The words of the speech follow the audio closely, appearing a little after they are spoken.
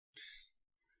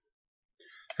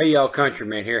Hey y'all,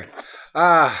 countryman here.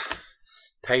 Ah,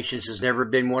 patience has never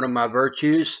been one of my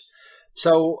virtues.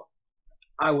 So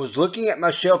I was looking at my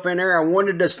shelf in there. I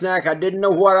wanted a snack. I didn't know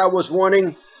what I was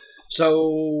wanting.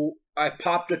 So I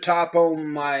popped the top on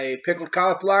my pickled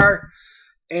cauliflower,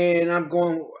 and I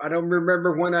don't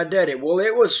remember when I did it. Well,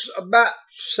 it was about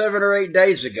 7 or 8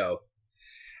 days ago.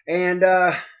 And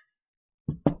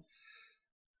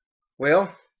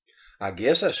well, I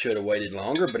guess I should have waited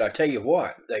longer, but I tell you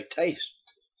what, they taste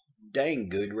dang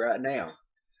good right now.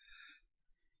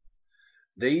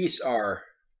 These are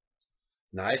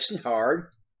nice and hard.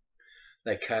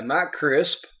 They come out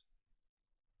crisp.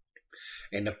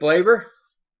 And the flavor,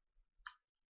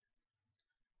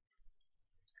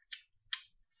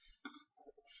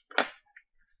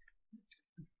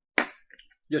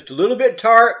 just a little bit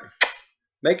tart.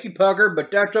 Make you pucker,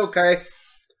 but that's okay.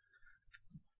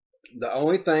 The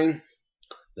only thing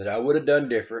that I would have done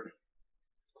different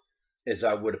is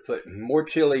I would have put more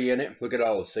chili in it. Look at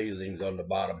all the seasonings on the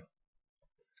bottom.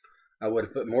 I would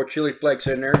have put more chili flakes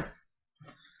in there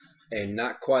and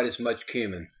not quite as much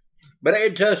cumin. But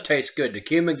it does taste good. The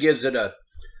cumin gives it a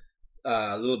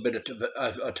little bit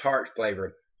of a tart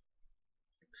flavor.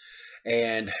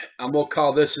 And I'm going to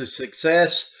call this a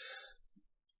success.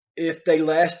 If they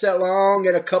last that long,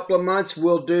 in a couple of months,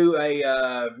 we'll do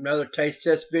another taste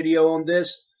test video on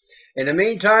this. In the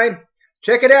meantime,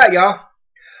 check it out, y'all.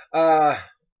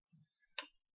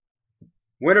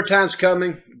 Wintertime's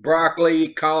coming.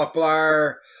 Broccoli,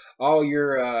 cauliflower, all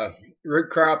your root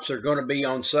crops are going to be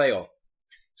on sale,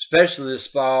 especially this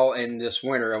fall and this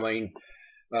winter. I mean,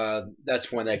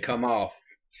 that's when they come off.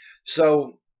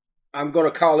 So I'm going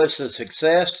to call this a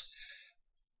success.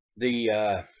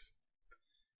 It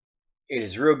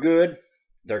is real good.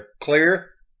 They're clear.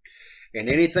 And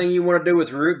anything you want to do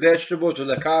with root vegetables or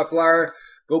the cauliflower,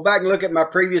 go back and look at my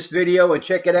previous video and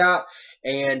check it out.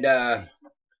 And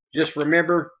just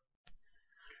remember,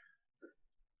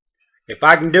 if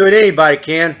I can do it, anybody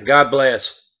can. God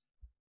bless.